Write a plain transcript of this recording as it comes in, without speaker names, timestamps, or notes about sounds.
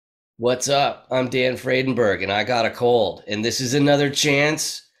What's up? I'm Dan Fredenberg, and I got a cold, and this is another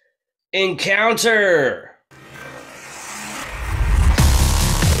chance encounter.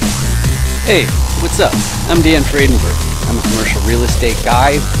 Hey, what's up? I'm Dan Fredenberg. I'm a commercial real estate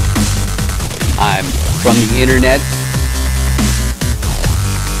guy. I'm from the internet.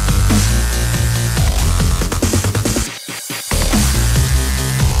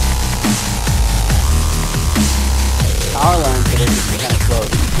 Power line today is kind of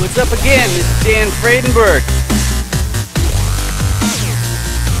close. What's up again? This is Dan Fredenberg.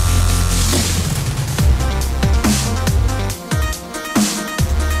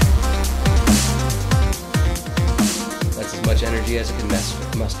 That's as much energy as I can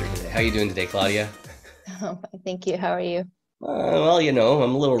muster today. How you doing today, Claudia? Thank you. How are you? I'm a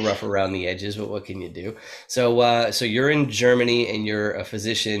little rough around the edges, but what can you do? So you're in Germany, and you're a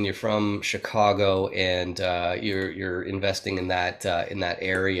physician. You're from Chicago, and you're investing in that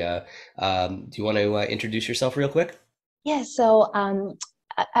area. Do you want to introduce yourself real quick? Yeah, so I'm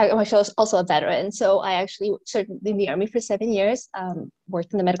actually also a veteran. So I actually served in the Army for 7 years,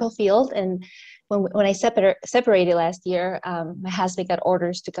 worked in the medical field. And when I separated last year, my husband got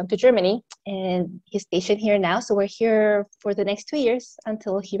orders to come to Germany, and he's stationed here now. So we're here for the next 2 years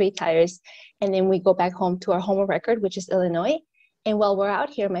until he retires. And then we go back home to our home of record, which is Illinois. And while we're out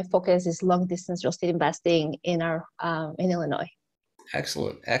here, my focus is long distance real estate investing in Illinois.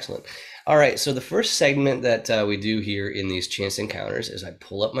 Excellent, excellent. All right, so the first segment that we do here in these chance encounters is I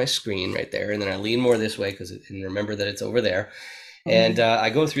pull up my screen right there, and then I lean more this way and remember that it's over there. And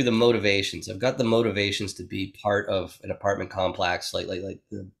I go through the motivations. I've got the motivations to be part of an apartment complex, like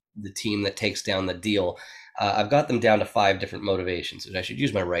the team that takes down the deal. I've got them down to 5 different motivations. And I should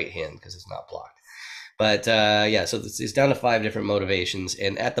use my right hand because it's not blocked. But yeah, so it's down to 5 different motivations.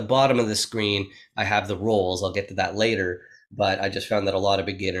 And at the bottom of the screen, I have the roles. I'll get to that later. But I just found that a lot of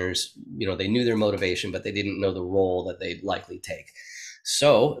beginners, they knew their motivation, but they didn't know the role that they'd likely take.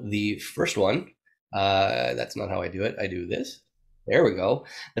 So the first one, that's not how I do it. I do this. There we go.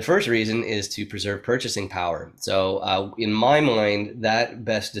 The first reason is to preserve purchasing power. So in my mind, that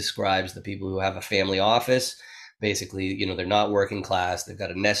best describes the people who have a family office. Basically, they're not working class. They've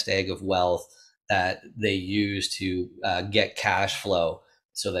got a nest egg of wealth that they use to get cash flow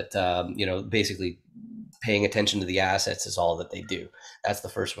so that, basically paying attention to the assets is all that they do. That's the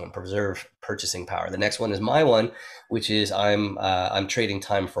first one, preserve purchasing power. The next one is my one, which is I'm trading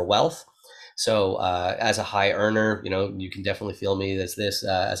time for wealth. So as a high earner, you can definitely feel me as this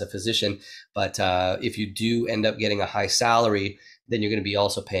as a physician. But if you do end up getting a high salary, then you're going to be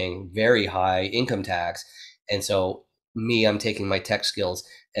also paying very high income tax. And so I'm taking my tech skills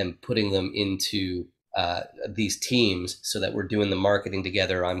and putting them into these teams so that we're doing the marketing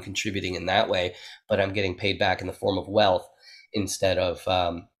together. I'm contributing in that way, but I'm getting paid back in the form of wealth instead of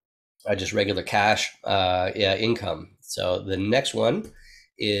just regular cash income. So the next one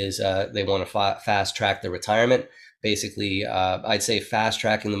is they want to fast track their retirement. Basically, I'd say fast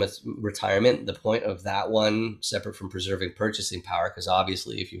tracking the retirement. The point of that one, separate from preserving purchasing power, because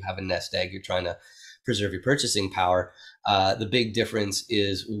obviously if you have a nest egg, you're trying to preserve your purchasing power. The big difference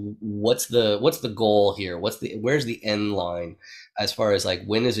is what's the goal here? Where's the end line as far as like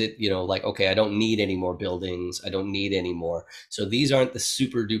when is it, okay, I don't need any more buildings, I don't need any more. So these aren't the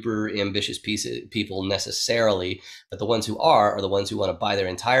super duper ambitious people necessarily, but the ones who are the ones who want to buy their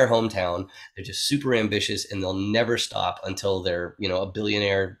entire hometown. They're just super ambitious and they'll never stop until they're, a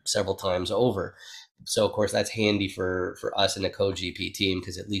billionaire several times over. So of course that's handy for us in a co-GP team,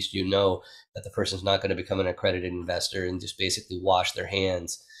 because at least that the person's not going to become an accredited investor and just basically wash their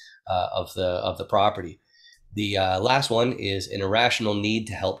hands of the property. The last one is an irrational need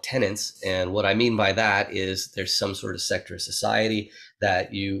to help tenants. And what I mean by that is there's some sort of sector of society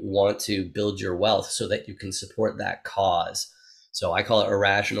that you want to build your wealth so that you can support that cause. So I call it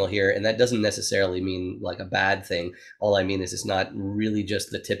irrational here. And that doesn't necessarily mean like a bad thing. All I mean is it's not really just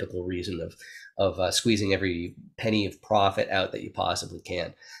the typical reason of squeezing every penny of profit out that you possibly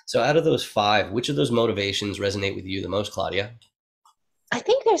can. So out of those 5, which of those motivations resonate with you the most, Claudia? I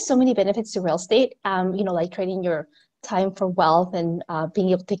think there's so many benefits to real estate, like trading your time for wealth and being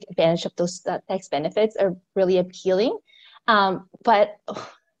able to take advantage of those tax benefits are really appealing. But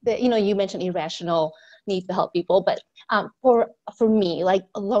you mentioned irrational need to help people, but for me, like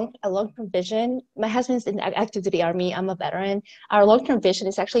a long-term vision. My husband's in active duty Army. I'm a veteran. Our long-term vision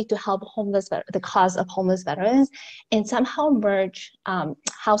is actually to help the cause of homeless veterans, and somehow merge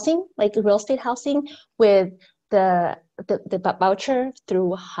housing, like real estate housing, with the voucher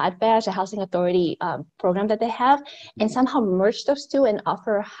through HOTBAD, the Housing Authority program that they have, and somehow merge those two and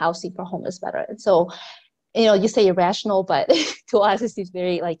offer housing for homeless veterans. So, you say irrational, but to us, it seems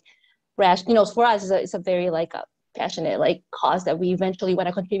very like for us, it's a very like a passionate like cause that we eventually want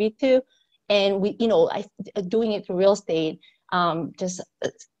to contribute to. And we, doing it through real estate, just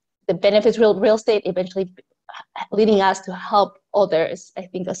the benefits real estate eventually leading us to help others, I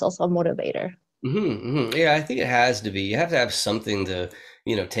think is also a motivator. Yeah, I think it has to be. You have to have something to,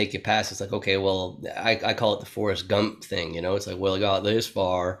 take you past. It's like, okay, well, I call it the Forrest Gump thing, It's like, well, I got this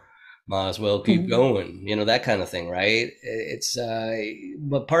far, might as well keep Mhm. going, that kind of thing, right?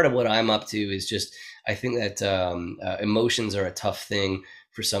 But part of what I'm up to is just, I think that emotions are a tough thing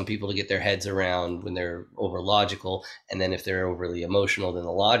for some people to get their heads around when they're over logical. And then if they're overly emotional, then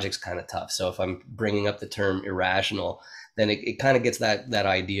the logic's kind of tough. So if I'm bringing up the term irrational, then it kind of gets that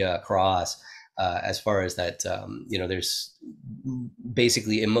idea across as far as that, there's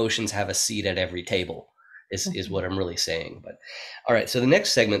basically emotions have a seat at every table is what I'm really saying. But all right, so the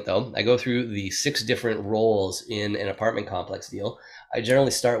next segment though, I go through the 6 different roles in an apartment complex deal. I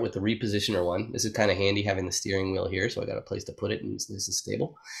generally start with the repositioner one. This is kind of handy having the steering wheel here, so I got a place to put it and this is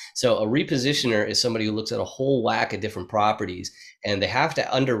stable. So a repositioner is somebody who looks at a whole whack of different properties and they have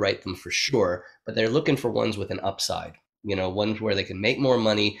to underwrite them for sure, but they're looking for ones with an upside, ones where they can make more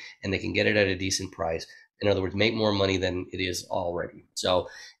money and they can get it at a decent price. In other words, make more money than it is already. So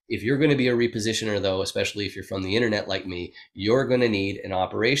if you're going to be a repositioner, though, especially if you're from the internet like me, you're going to need an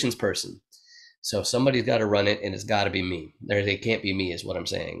operations person. So somebody's got to run it, and it's got to be me. It can't be me, is what I'm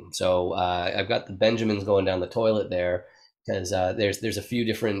saying. So I've got the Benjamins going down the toilet there because there's a few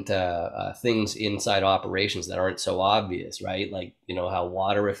different things inside operations that aren't so obvious, right? Like how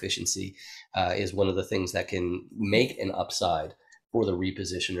water efficiency is one of the things that can make an upside for the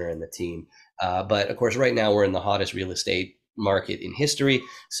repositioner and the team. But of course, right now we're in the hottest real estate market in history.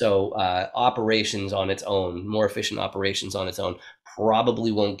 So operations on its own, more efficient operations on its own,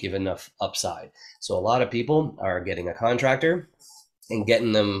 probably won't give enough upside. So a lot of people are getting a contractor and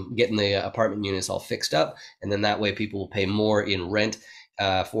getting the apartment units all fixed up, and then that way people will pay more in rent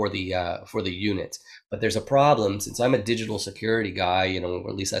for the units. But there's a problem since I'm a digital security guy, or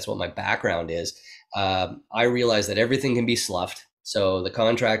at least that's what my background is. I realize that everything can be sloughed. So the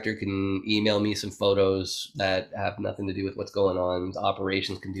contractor can email me some photos that have nothing to do with what's going on.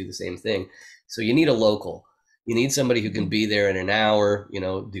 Operations can do the same thing. So you need a local. You need somebody who can be there in an hour,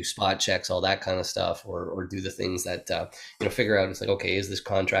 do spot checks, all that kind of stuff, or do the things that, figure out. It's like, okay, is this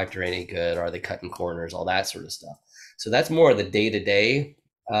contractor any good? Are they cutting corners? All that sort of stuff. So that's more of the day-to-day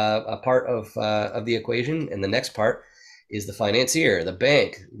a part of the equation. And the next part is the financier, the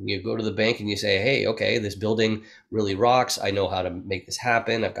bank. You go to the bank and you say, hey, okay, this building really rocks. I know how to make this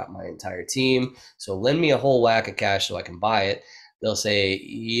happen. I've got my entire team. So lend me a whole whack of cash so I can buy it. They'll say,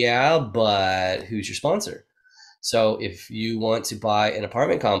 yeah, but who's your sponsor? So if you want to buy an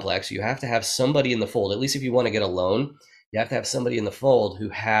apartment complex, you have to have somebody in the fold. At least if you want to get a loan, you have to have somebody in the fold who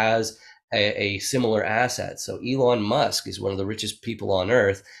has a similar asset. So Elon Musk is one of the richest people on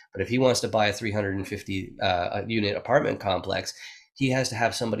earth, but if he wants to buy a 350 unit apartment complex, he has to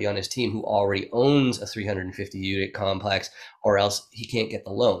have somebody on his team who already owns a 350 unit complex, or else he can't get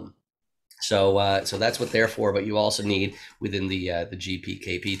the loan. So that's what they're for. But you also need within the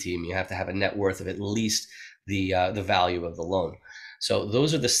GPKP team, you have to have a net worth of at least the value of the loan. So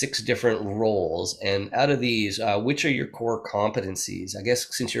those are the 6 different roles. And out of these, which are your core competencies? I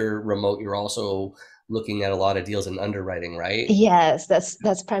guess since you're remote, you're also looking at a lot of deals in underwriting, right? Yes,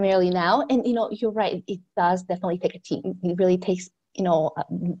 that's primarily now. And you're right, it does definitely take a team. It really takes,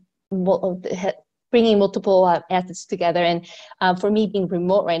 bringing multiple assets together. And for me, being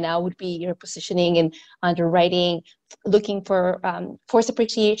remote right now would be your positioning and underwriting, looking for force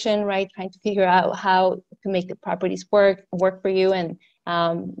appreciation, right? Trying to figure out how to make the properties work for you. And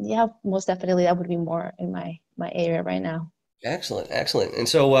yeah, most definitely that would be more in my area right now. Excellent, excellent. And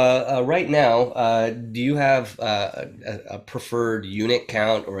so right now, do you have a preferred unit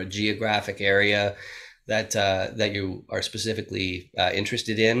count or a geographic area that you are specifically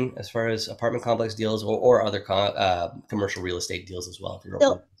interested in as far as apartment complex deals or other commercial real estate deals as well, if you're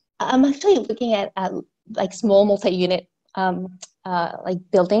open? So I'm actually looking at like small multi-unit like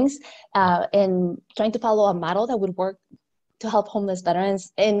buildings and trying to follow a model that would work to help homeless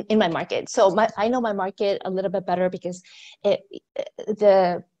veterans in my market. So I know my market a little bit better because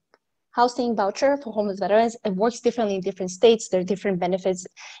the housing voucher for homeless veterans, it works differently in different states. There are different benefits.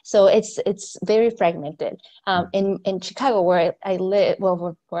 So it's very fragmented. In Chicago, where I live,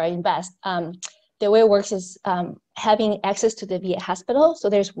 well, where I invest, the way it works is having access to the VA hospital. So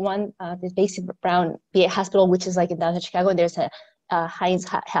there's one, the Basic Brown VA hospital, which is like in downtown Chicago, and there's a Heinz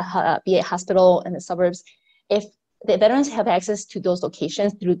VA hospital in the suburbs. If the veterans have access to those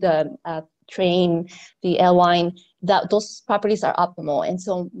locations through the train, the L-wine, that those properties are optimal. And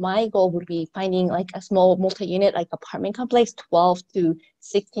so my goal would be finding like a small multi-unit, like apartment complex, 12 to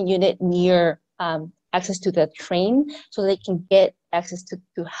 16 unit near access to the train, so they can get access to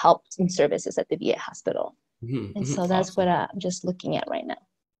help and services at the VA hospital. And so that's what Awesome. I'm just looking at right now.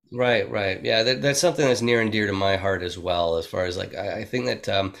 Right, right. Yeah, that's something that's near and dear to my heart as well. As far as like, I think that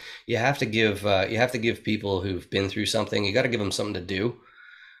you have to give people who've been through something. You got to give them something to do.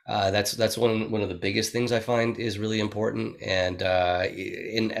 That's one of the biggest things I find is really important, and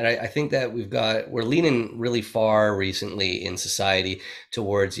I think that we're leaning really far recently in society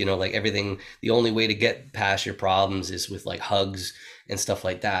towards like everything. The only way to get past your problems is with like hugs and stuff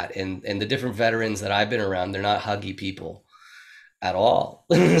like that. And the different veterans that I've been around, they're not huggy people at all.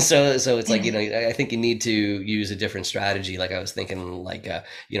 So it's like I think you need to use a different strategy. Like I was thinking, like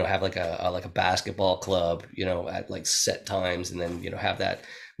have like a basketball club, at like set times, and then have that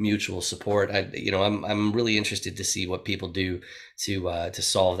mutual support. I'm really interested to see what people do to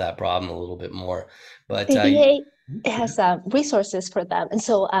solve that problem a little bit more. But The VA has resources for them. And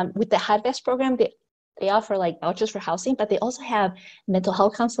so with the HIVEST program, they offer like vouchers for housing, but they also have mental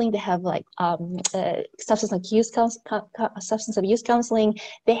health counseling. They have like substance abuse counseling.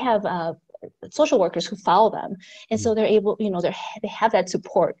 They have social workers who follow them. And so they're able, they have that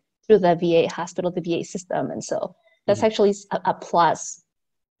support through the VA hospital, the VA system. And so that's actually a plus,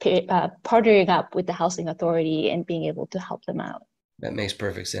 partnering up with the housing authority and being able to help them out. That makes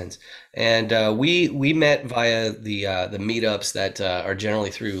perfect sense. And we met via the meetups that are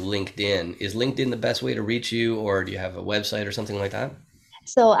generally through LinkedIn. Is LinkedIn the best way to reach you, or do you have a website or something like that?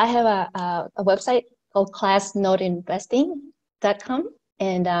 So I have a website called classnoteinvesting.com,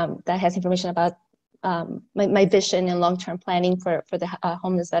 and that has information about my vision and long-term planning for the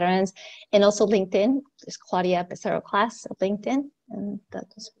homeless veterans, and also LinkedIn. It's Claudia Becerril Clas of LinkedIn, and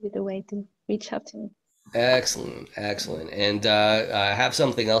that's really the way to reach out to me. Excellent, excellent. And I have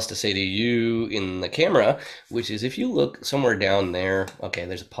something else to say to you in the camera, which is if you look somewhere down there, okay,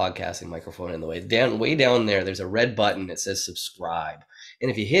 there's a podcasting microphone in the way. Way down there, there's a red button that says subscribe.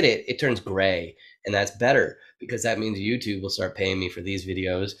 And if you hit it, it turns gray. And that's better because that means YouTube will start paying me for these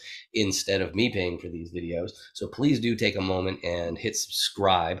videos instead of me paying for these videos. So please do take a moment and hit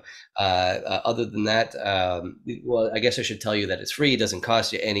subscribe. Other than that, well, I guess I should tell you that it's free, it doesn't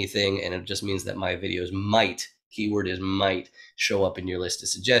cost you anything, and it just means that my videos might, keyword is might, show up in your list of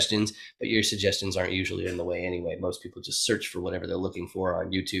suggestions, but your suggestions aren't usually in the way anyway. Most people just search for whatever they're looking for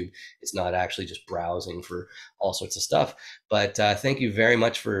on YouTube. It's not actually just browsing for all sorts of stuff. But thank you very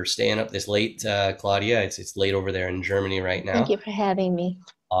much for staying up this late, Claudia. It's late over there in Germany right Thank now. you for having me.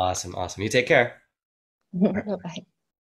 Awesome, awesome. You take care. Bye-bye.